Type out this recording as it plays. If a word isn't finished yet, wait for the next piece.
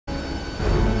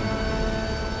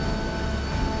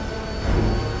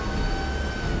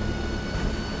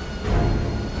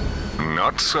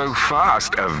Not so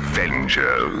fast,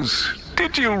 Avengers.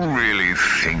 Did you really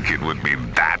think it would be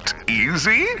that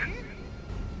easy?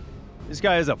 This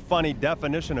guy has a funny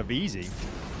definition of easy.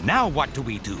 Now what do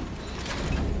we do?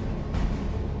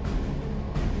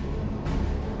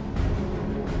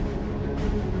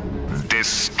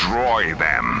 Destroy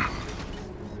them.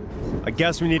 I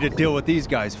guess we need to deal with these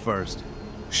guys first.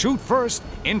 Shoot first,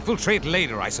 infiltrate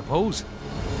later, I suppose.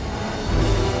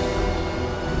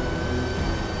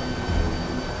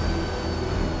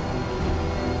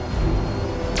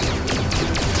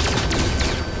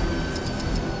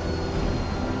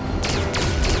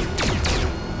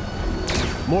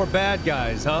 More bad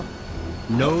guys, huh?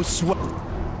 No sweat.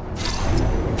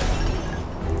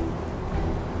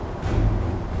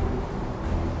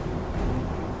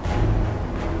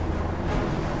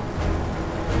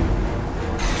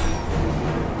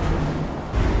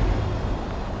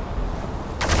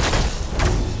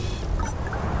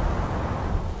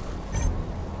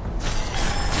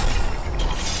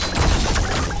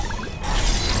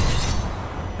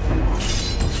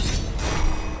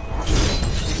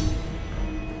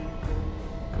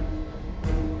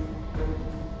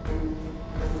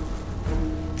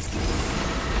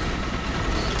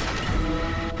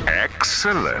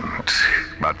 Excellent.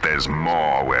 But there's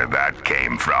more where that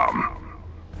came from.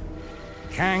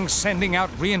 Kang's sending out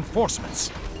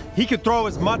reinforcements. He can throw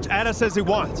as much at us as he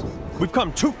wants. We've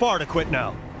come too far to quit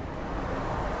now.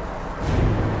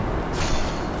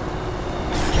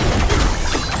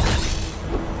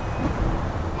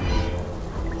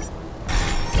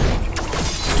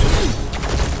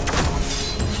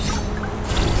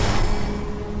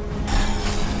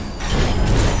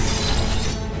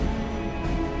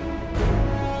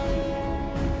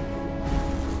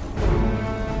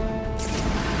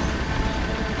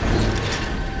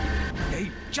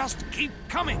 Just keep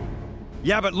coming!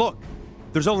 Yeah, but look!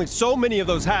 There's only so many of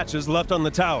those hatches left on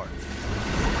the tower.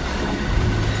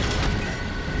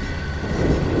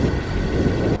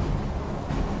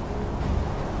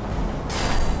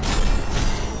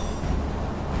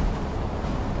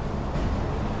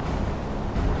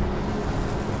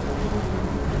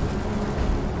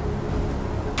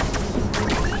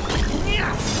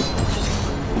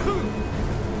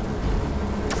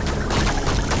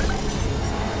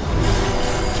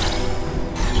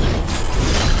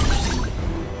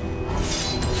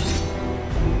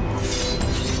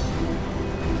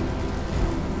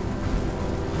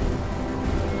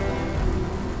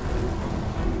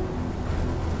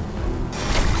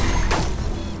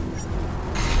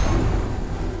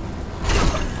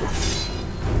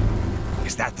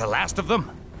 Is that the last of them?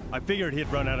 I figured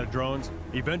he'd run out of drones,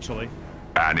 eventually.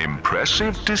 An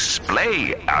impressive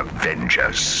display,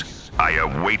 Avengers. I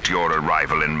await your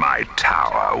arrival in my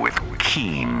tower with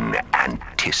keen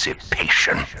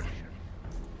anticipation.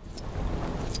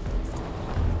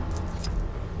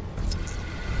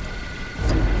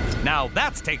 Now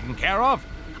that's taken care of.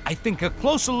 I think a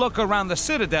closer look around the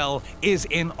Citadel is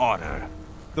in order.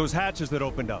 Those hatches that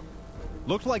opened up.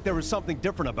 Looked like there was something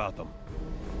different about them.